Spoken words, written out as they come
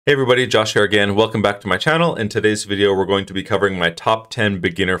Hey everybody, Josh here again. Welcome back to my channel. In today's video, we're going to be covering my top 10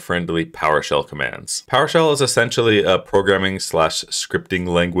 beginner-friendly PowerShell commands. PowerShell is essentially a programming/scripting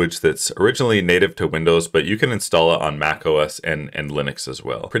language that's originally native to Windows, but you can install it on Mac OS and Linux as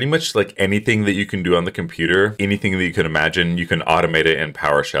well. Pretty much like anything that you can do on the computer, anything that you can imagine, you can automate it in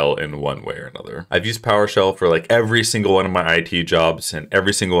PowerShell in one way or another. I've used PowerShell for like every single one of my IT jobs and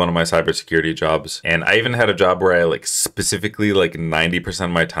every single one of my cybersecurity jobs. And I even had a job where I like specifically like 90% of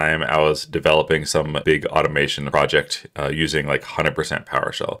my time I was developing some big automation project using like 100%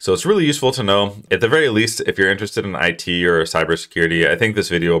 PowerShell. So it's really useful to know. At the very least, if you're interested in IT or cybersecurity, I think this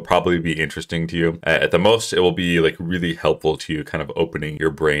video will probably be interesting to you. At the most, it will be like really helpful to you, kind of opening your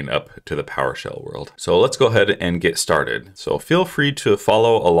brain up to the PowerShell world. So let's go ahead and get started. So feel free to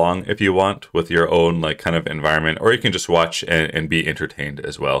follow along if you want with your own like kind of environment, or you can just watch and be entertained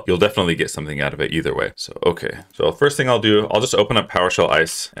as well. You'll definitely get something out of it either way. So, okay. So first thing I'll do, I'll just open up PowerShell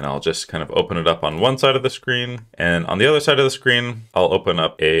Ice. And I'll just kind of open it up on one side of the screen. And on the other side of the screen, I'll open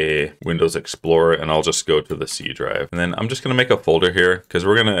up a Windows Explorer and I'll just go to the C drive. And then I'm just going to make a folder here because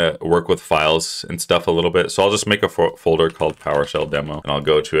we're going to work with files and stuff a little bit. So I'll just make a folder called PowerShell Demo and I'll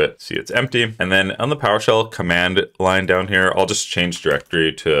go to it, see it's empty. And then on the PowerShell command line down here, I'll just change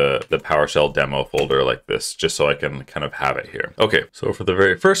directory to the PowerShell Demo folder like this, just so I can kind of have it here. Okay, so for the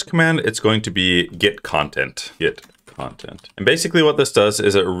very first command, it's going to be get content. And basically what this does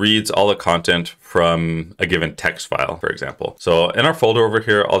is it reads all the content from a given text file, for example. So in our folder over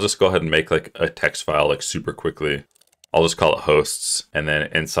here, I'll just go ahead and make like a text file like super quickly. I'll just call it hosts. And then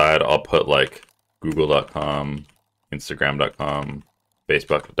inside I'll put like google.com, instagram.com,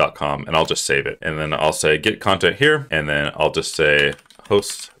 facebook.com, and I'll just save it. And then I'll say get content here. And then I'll just say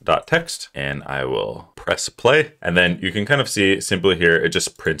hosts.txt and I will press play. And then you can kind of see simply here, it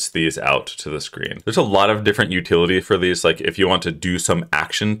just prints these out to the screen. There's a lot of different utility for these. Like if you want to do some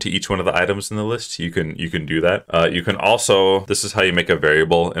action to each one of the items in the list, you can do that. You can also, this is how you make a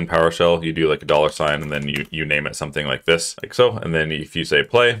variable in PowerShell. You do like a $, and then you name it something like this, like so. And then if you say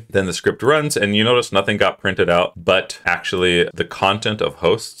play, then the script runs and you notice nothing got printed out, but actually the content of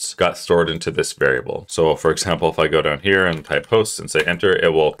hosts got stored into this variable. So for example, if I go down here and type hosts and say enter,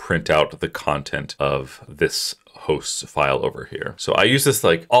 it will print out the content of this hosts file over here. So I use this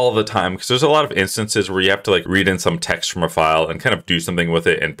like all the time because there's a lot of instances where you have to like read in some text from a file and kind of do something with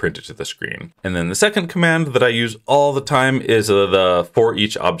it and print it to the screen. And then the second command that I use all the time is the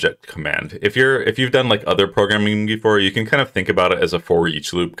ForEach-Object command. If you've done like other programming before, you can kind of think about it as a for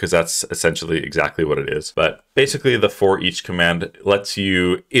each loop because that's essentially exactly what it is. But basically the for each command lets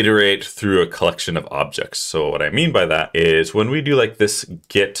you iterate through a collection of objects. So what I mean by that is when we do like this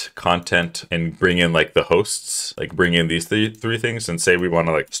get content and bring in like the hosts, like bring in these three things and say we want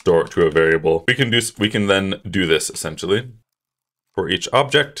to like store it to a variable, we can then do this essentially for each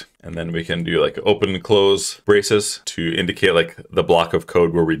object. And then we can do like open and close braces to indicate like the block of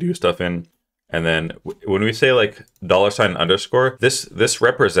code where we do stuff in. And then when we say like $_, this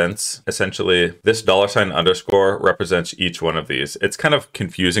represents essentially this $_ represents each one of these. It's kind of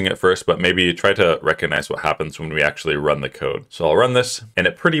confusing at first, but maybe try to recognize what happens when we actually run the code. So I'll run this and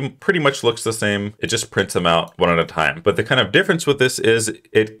it pretty much looks the same. It just prints them out one at a time. But the kind of difference with this is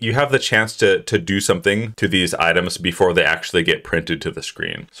you have the chance to do something to these items before they actually get printed to the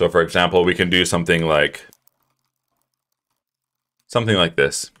screen. So for example, we can do something like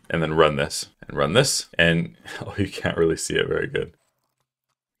this and then run this. Run this and oh, you can't really see it very good.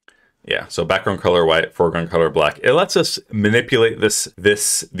 Yeah, so background color white, foreground color black. It lets us manipulate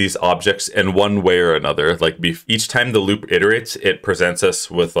these objects in one way or another. Like each time the loop iterates, it presents us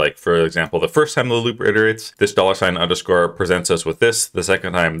with like, for example, the first time the loop iterates, this $_ presents us with this, the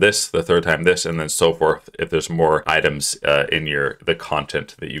second time this, the third time this, and then so forth if there's more items in the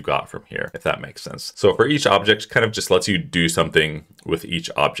content that you got from here, if that makes sense. So for each object, kind of just lets you do something with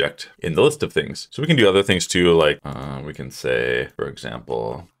each object in the list of things. So we can do other things too, like we can say, for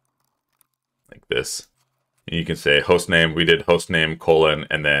example, like this. And you can say hostname, we did hostname :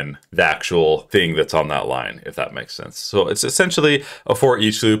 and then the actual thing that's on that line, if that makes sense. So it's essentially a for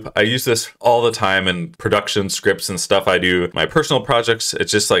each loop. I use this all the time in production scripts and stuff I do, my personal projects.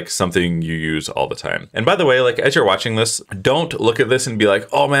 It's just like something you use all the time. And by the way, like as you're watching this, don't look at this and be like,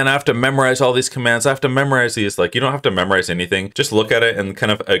 oh man, I have to memorize all these commands. I have to memorize these. Like you don't have to memorize anything. Just look at it and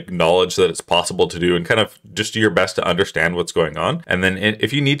kind of acknowledge that it's possible to do and kind of just do your best to understand what's going on. And then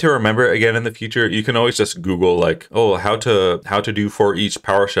if you need to remember it again in the future, you can always just Google Google like, oh, how to do for each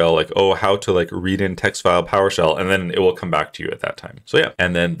PowerShell, like, oh, how to like read in text file PowerShell, and then it will come back to you at that time. So yeah.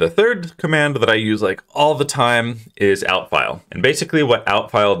 And then the third command that I use like all the time is outfile. And basically what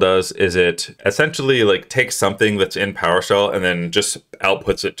outfile does is it essentially like takes something that's in PowerShell and then just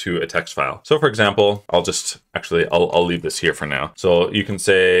outputs it to a text file. So for example, I'll leave this here for now. So you can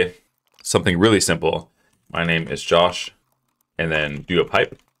say something really simple. My name is Josh, and then do a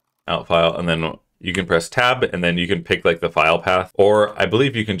pipe outfile, and then you can press tab and then you can pick like the file path, or I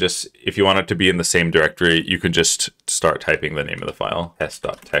believe you can just, if you want it to be in the same directory, you can just start typing the name of the file,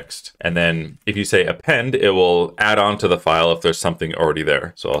 test.txt. And then if you say append, it will add on to the file if there's something already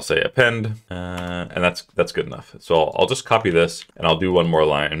there. So I'll say append, and that's good enough. So I'll just copy this and I'll do one more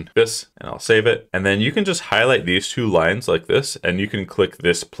line, this, and I'll save it. And then you can just highlight these two lines like this, and you can click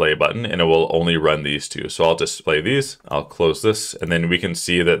this play button and it will only run these two. So I'll just play these, I'll close this, and then we can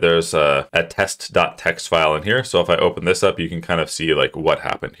see that there's a test.txt file in here. So if I open this up, you can kind of see like what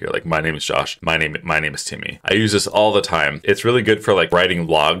happened here. Like my name is Josh, my name is Timmy. I use this all the time. It's really good for like writing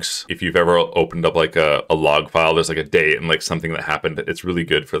logs. If you've ever opened up like a log file, there's like a date and like something that happened. It's really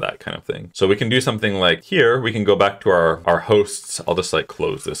good for that kind of thing. So we can do something like here, we can go back to our hosts. I'll just like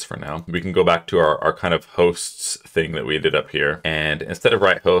close this for now. We can go back to our kind of hosts thing that we did up here. And instead of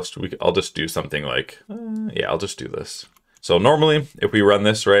write host, I'll just do something like, yeah, I'll just do this. So normally if we run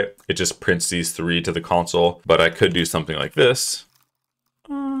this, right, it just prints these three to the console, but I could do something like this,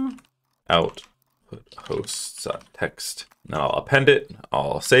 output hosts.txt. Now I'll append it,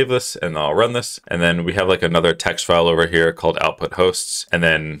 I'll save this, and I'll run this. And then we have like another text file over here called output hosts. And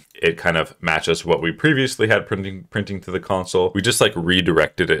then it kind of matches what we previously had printing to the console. We just like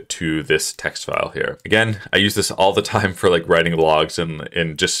redirected it to this text file here. Again, I use this all the time for like writing logs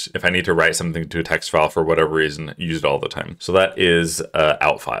and just if I need to write something to a text file for whatever reason, use it all the time. So that is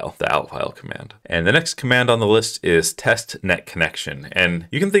outfile, the outfile command. And the next command on the list is Test-NetConnection. And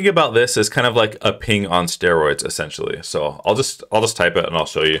you can think about this as kind of like a ping on steroids, essentially. So I'll just type it and I'll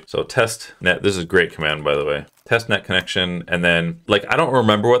show you. So test-net, this is a great command, by the way. Test-NetConnection, and then like I don't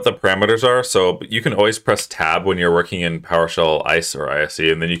remember what the parameters are, so but you can always press tab when you're working in PowerShell ICE or ISE,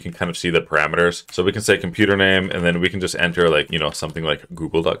 and then you can kind of see the parameters. So we can say computer name, and then we can just enter like, you know, something like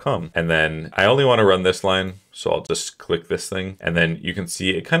google.com. And then I only want to run this line, so I'll just click this thing, and then you can see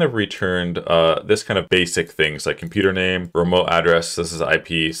it kind of returned this kind of basic things like computer name, remote address, this is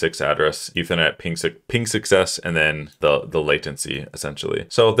IP6 address, Ethernet ping success, and then the latency essentially.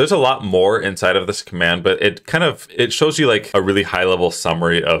 So there's a lot more inside of this command, but it shows you like a really high level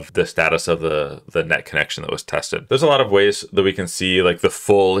summary of the status of the net connection that was tested. There's a lot of ways that we can see like the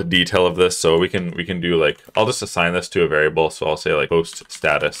full detail of this. So we can do like, I'll just assign this to a variable. So I'll say like post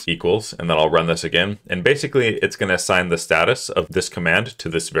status equals, and then I'll run this again. And basically it's going to assign the status of this command to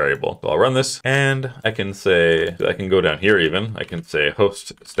this variable. So I'll run this, and I can go down here even, I can say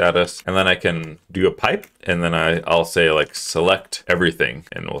host status, and then I can do a pipe, and then I'll say like select everything,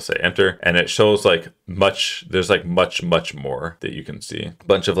 and we'll say enter, and it shows like there's like much more that you can see. A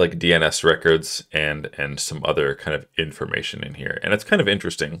bunch of like DNS records and some other kind of information in here. And it's kind of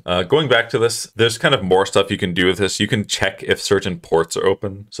interesting. Going back to this, there's kind of more stuff you can do with this. You can check if certain ports are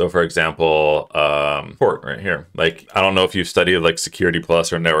open. So for example, port right here. Like, I don't know if you've studied like Security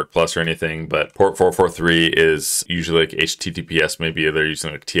Plus or Network Plus or anything, but port 443 is usually like HTTPS, maybe they're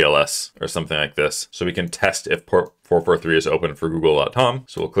using like TLS or something like this. So we can test if port 443 is open for google.com.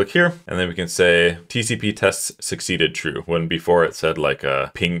 So we'll click here, and then we can say TCP tests succeeded true, when before it said like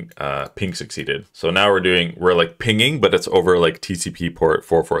ping succeeded. So now we're like pinging, but it's over like TCP port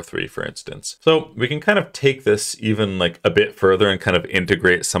 443, for instance. So we can kind of take this even like a bit further and kind of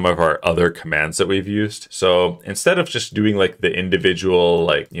integrate some of our other commands that we've used. So instead of just doing like the individual,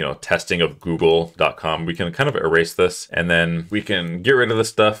 like, you know, testing of google.com, we can kind of erase this, and then we can get rid of this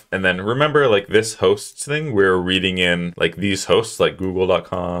stuff. And then remember, like this hosts thing, we're reading in like these hosts like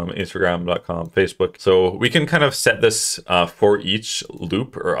google.com, instagram.com, Facebook. So we can kind of set this for each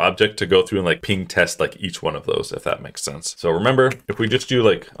loop or object to go through and like ping test like each one of those, if that makes sense. So remember, if we just do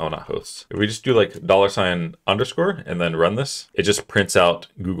like, oh, not hosts, if we just do like $_ and then run this, it just prints out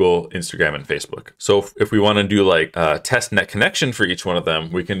Google, Instagram, and Facebook. So if we want to do like Test-NetConnection for each one of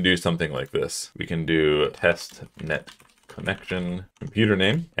them, we can do something like this. We can do Test-NetConnection computer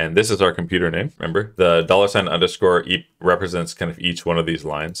name, and this is our computer name. Remember, the $_ represents kind of each one of these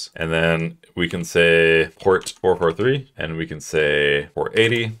lines, and then we can say port 443, and we can say port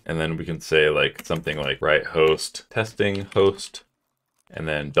 80, and then we can say like something like write host testing host, and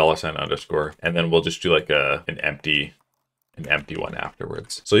then $_, and then we'll just do like an empty one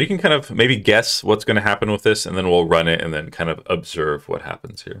afterwards. So you can kind of maybe guess what's going to happen with this, and then we'll run it and then kind of observe what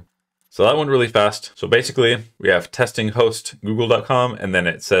happens here. So that went really fast. So basically we have testing host google.com, and then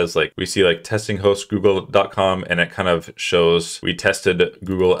it says like, we see like testing host google.com, and it kind of shows we tested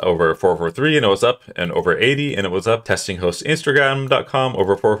Google over 443 and it was up, and over 80 and it was up. Testing host instagram.com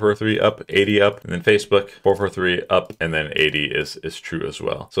over 443 up, 80 up, and then Facebook 443 up, and then 80 is true as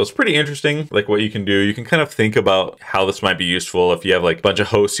well. So it's pretty interesting like what you can do. You can kind of think about how this might be useful if you have like a bunch of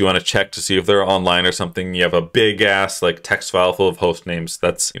hosts you want to check to see if they're online or something. You have a big ass like text file full of host names.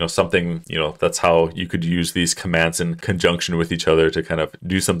 That's, something, that's how you could use these commands in conjunction with each other to kind of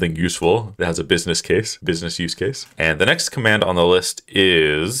do something useful that has a business use case. And the next command on the list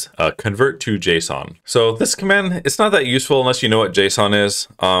is ConvertTo-Json. So this command, it's not that useful unless you know what JSON is.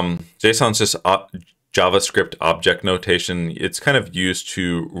 JSON's just JavaScript object notation. It's kind of used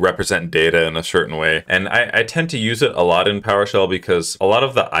to represent data in a certain way. And I tend to use it a lot in PowerShell because a lot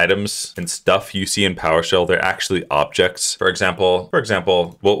of the items and stuff you see in PowerShell, they're actually objects. For example,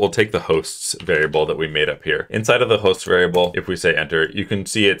 we'll take the hosts variable that we made up here. Inside of the hosts variable, if we say enter, you can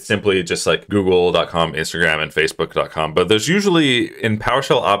see it's simply just like google.com, Instagram, and facebook.com. But there's usually, in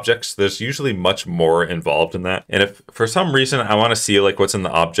PowerShell objects, there's usually much more involved in that. And if for some reason I want to see like what's in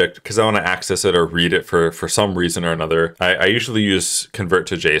the object because I want to access it or read it for some reason or another, I usually use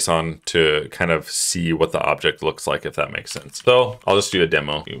ConvertTo-Json to kind of see what the object looks like, if that makes sense. So I'll just do a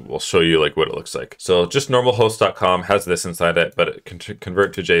demo. We'll show you like what it looks like. So just normal host.com has this inside it, but it can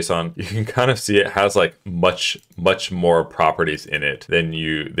ConvertTo-Json. You can kind of see it has like much more properties in it than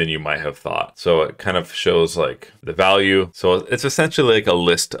you might have thought. So it kind of shows like the value. So it's essentially like a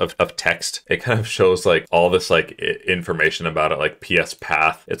list of text. It kind of shows like all this like information about it, like PS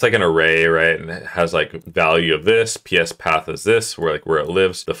path. It's like an array, right? And it has like value of this, PS path is this, where it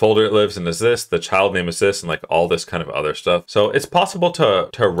lives, the folder it lives in is this, the child name is this, and like all this kind of other stuff. So it's possible to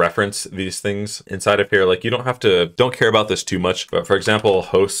reference these things inside of here. Like you don't care about this too much, but for example,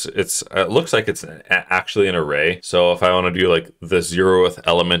 hosts, it looks like it's actually an array. So if I want to do like the 0th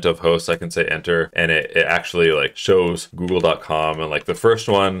element of hosts, I can say enter, and it actually like shows google.com, and like the first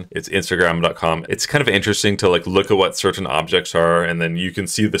one, it's instagram.com. It's kind of interesting to like look at what certain objects are, and then you can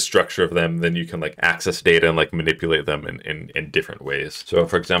see the structure of them, then you can like access data and like manipulate them in different ways. So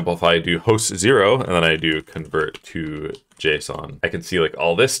for example, if I do host 0 and then I do ConvertTo-Json, I can see like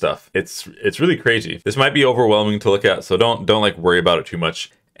all this stuff. It's really crazy. This might be overwhelming to look at, so don't like worry about it too much.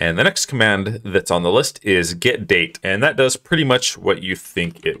 And the next command that's on the list is getDate, and that does pretty much what you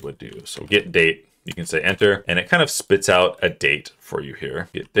think it would do. So getDate, you can say enter, and it kind of spits out a date for you here.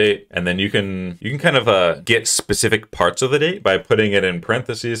 Get date, and then you can kind of get specific parts of the date by putting it in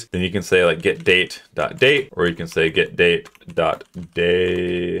parentheses. Then you can say like get date dot date, or you can say get date dot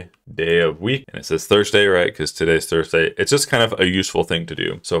day of week, and it says Thursday, right? Because today's Thursday. It's just kind of a useful thing to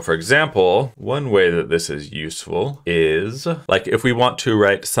do. So for example, one way that this is useful is like if we want to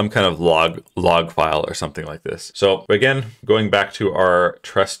write some kind of log file or something like this. So again, going back to our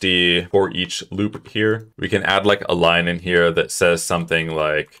trusty for each loop here, we can add like a line in here that says something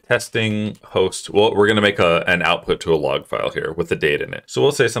like testing host. Well, we're going to make an output to a log file here with the date in it. So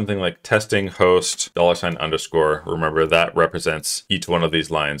we'll say something like testing host $_. Remember that represents each one of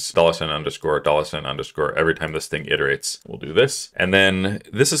these lines, $_, every time this thing iterates. We'll do this. And then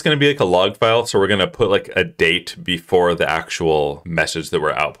this is going to be like a log file. So we're going to put like a date before the actual message that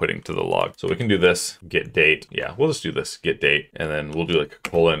we're outputting to the log. So we can do this, get date. Yeah, we'll just do this, get date. And then we'll do like a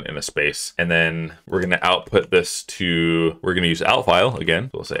colon and a space. And then we're going to output this to, we're going to use out file again.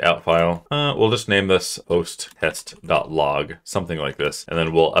 So we'll say out file. We'll just name this host test.log, something like this. And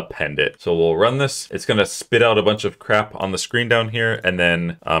then we'll append it. So we'll run this. It's going to spit out a bunch of crap on the screen down here. And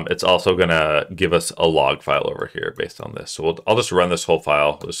then it's also going to give us a log file over here based on this. So I'll just run this whole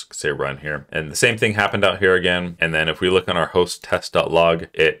file. We'll just say run here. And the same thing happened out here again. And then if we look on our host test.log,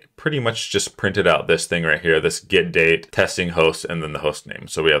 it pretty much just printed out this thing right here, this get date, testing host, and then the host name.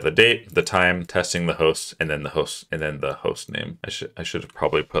 So we have the date, the time, testing the host, and then the host, and then the host name. I should have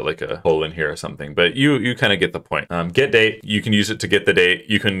probably put like a colon here or something, but you kind of get the point. Get date, you can use it to get the date.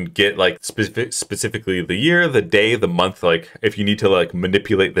 You can get like specifically the year, the day, the month, like if you need to like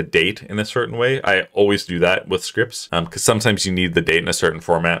manipulate the date in a certain way. I always do that with scripts because sometimes you need the date in a certain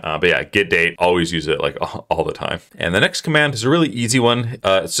format. But yeah, get date, always use it like all the time. And the next command is a really easy one.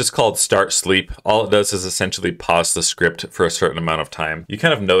 It's just called start sleep. All it does is essentially pause the script for a certain amount of time. You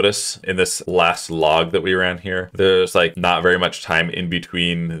kind of notice in this last log that we ran here, there's like not very much time in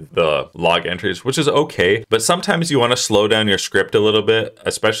between the log entries, which is okay. But sometimes you want to slow down your script a little bit,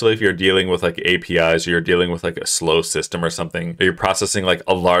 especially if you're dealing with like APIs, or you're dealing with like a slow system or something, or you're processing like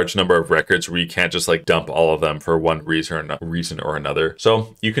a large number of records where you can't just like dump all of them for one reason or another.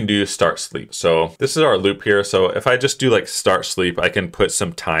 So you can do start sleep. So this is our loop here. So if I just do like start sleep, I can put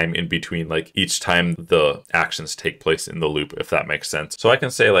some time in between like each time the actions take place in the loop, if that makes sense. So I can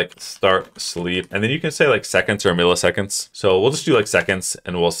say like start sleep, and then you can say like seconds or milliseconds. So we'll just do like seconds,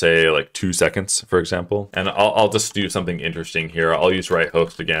 and we'll say like 2 seconds, for example. And I'll just do something interesting here. I'll use right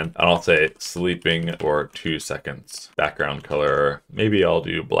host again, and I'll say sleeping for 2 seconds. Background color, maybe I'll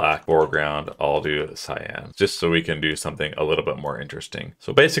do black. Foreground, I'll do cyan, just so we can do something a little bit more interesting.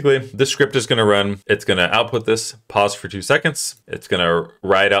 So basically, this script is going to run. It's going to output this, pause for 2 seconds. It's going to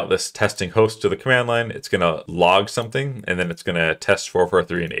write out this testing host to the command line. It's going to log something, and then it's going to test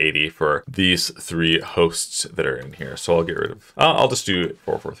 443 and 80 for these 3 hosts that are in here. So I'll get rid of, I'll just do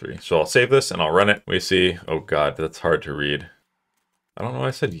 443. So I'll save this and I'll run it. We see, oh God, that's hard to read. I don't know why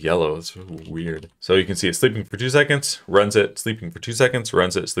I said yellow. It's weird. So you can see it's sleeping for 2 seconds, runs it, sleeping for 2 seconds,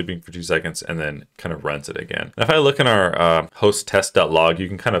 runs it, sleeping for 2 seconds, and then kind of runs it again. And if I look in our host test.log, you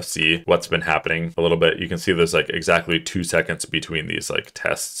can kind of see what's been happening a little bit. You can see there's like exactly 2 seconds between these like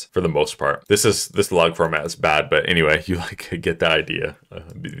tests for the most part. This log format is bad, but anyway, you like get the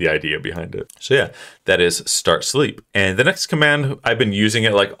idea behind it. So yeah, that is start sleep. And the next command, I've been using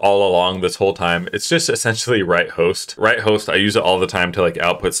it like all along this whole time. It's just essentially write host. Write host, I use it all the time to like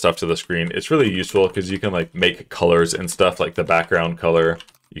output stuff to the screen. It's really useful because you can like make colors and stuff, like the background color.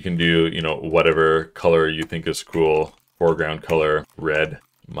 You can do, you know, whatever color you think is cool. Foreground color, red.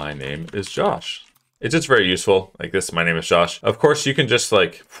 My name is Josh. It's just very useful. Like this, my name is Josh. Of course, you can just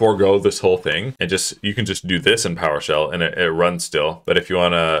like forego this whole thing and you can just do this in PowerShell and it runs still. But if you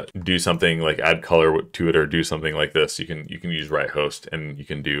want to do something like add color to it or do something like this, you can use write host, and you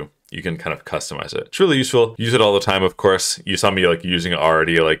can kind of customize it. It's really useful. Use it all the time, of course. You saw me like using it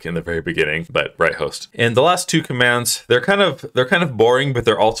already like in the very beginning, but write host. And the last 2 commands, they're kind of boring, but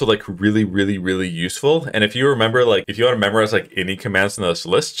they're also like really, really, really useful. And if you remember, like if you want to memorize like any commands in this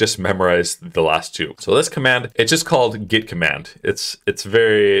list, just memorize the last 2. So this command, it's just called git command. It's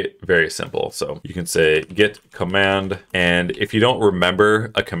very, very simple. So you can say git command, and if you don't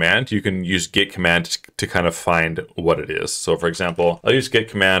remember a command, you can use git command to kind of find what it is. So for example, I'll use git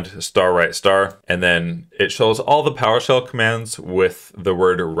command star write star, and then it shows all the PowerShell commands with the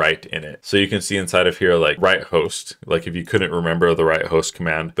word write in it. So you can see inside of here like write host, like if you couldn't remember the write host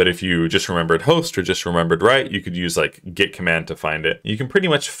command, but if you just remembered host or just remembered write, you could use like git command to find it. You can pretty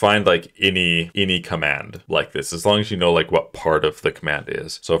much find like any command like this, as long as you know like what part of the command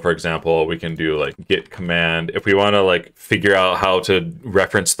is. So for example, we can do like git command if we want to like figure out how to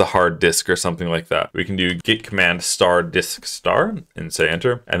reference the hard disk or something like that. We can do git command star disk star and say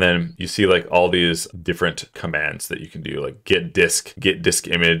enter, and then you see like all these different commands that you can do, like git disk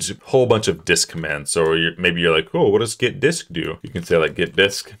image, whole bunch of disk commands. So maybe you're like, oh, what does git disk do? You can say like git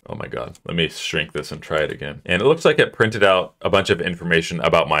disk. Oh my God, let me shrink this and try it again. And it looks like it printed out a bunch of information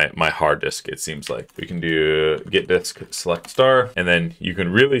about my hard disk, it seems like. We can do git disk select star, and then you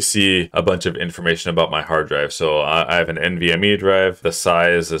can really see a bunch of information about my hard drive. So I have an NVMe drive. The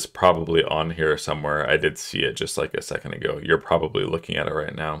size is probably on here somewhere. I did see it just like a second ago. You're probably looking at it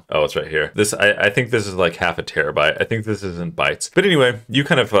right now. Oh, it's right here. This, I think this is like 0.5 terabyte. I think this is in bytes. But anyway, you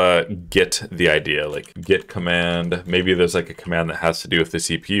kind of get the idea, like git command. Maybe there's like a command that has to do with the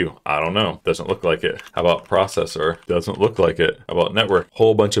CPU. I don't know. Doesn't look like it. How about processor? Doesn't look like it. How about network?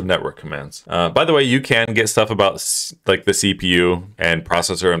 Whole bunch of network commands. By the way, you can get stuff about like the CPU and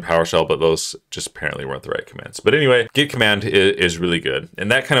processor and PowerShell, but those just apparently weren't the right commands. But anyway, git command is really good. And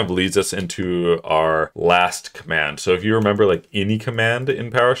that kind of leads us into our last command. So if you remember like any command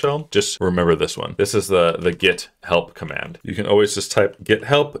in PowerShell, just remember this one. This is the git help command. You can always just type git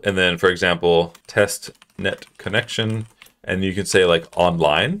help, and then for example, Test-NetConnection, and you can say like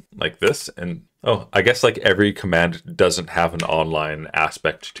online like this, and oh, I guess like every command doesn't have an online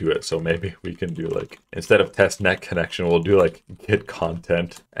aspect to it. So maybe we can do like, instead of Test-NetConnection, we'll do like git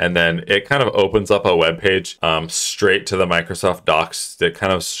content. And then it kind of opens up a web page straight to the Microsoft Docs that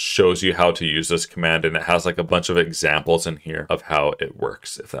kind of shows you how to use this command. And it has like a bunch of examples in here of how it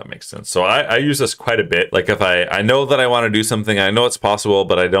works, if that makes sense. So I use this quite a bit. Like if I know that I want to do something, I know it's possible,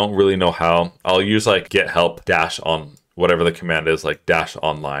 but I don't really know how, I'll use like git help dash whatever the command is, like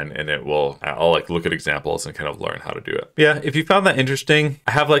 -online, and I'll like look at examples and kind of learn how to do it. Yeah, if you found that interesting,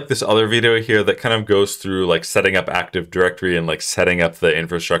 I have like this other video here that kind of goes through like setting up Active Directory and like setting up the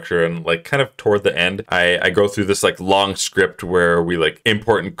infrastructure, and like kind of toward the end, I go through this like long script where we like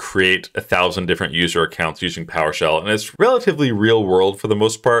import and create 1,000 different user accounts using PowerShell, and it's relatively real world for the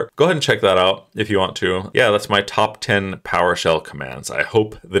most part. Go ahead and check that out if you want to. Yeah, that's my top 10 PowerShell commands. I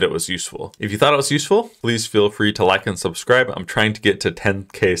hope that it was useful. If you thought it was useful, please feel free to like and subscribe. I'm trying to get to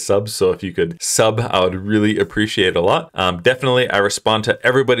 10K subs, so if you could sub, I would really appreciate it a lot. Definitely, I respond to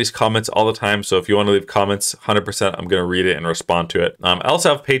everybody's comments all the time, so if you want to leave comments, 100% I'm going to read it and respond to it. I also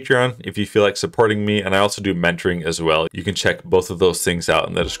have Patreon if you feel like supporting me, and I also do mentoring as well. You can check both of those things out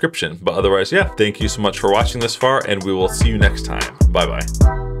in the description. But otherwise, yeah, thank you so much for watching this far, and we will see you next time.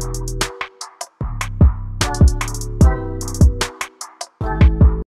 Bye-bye.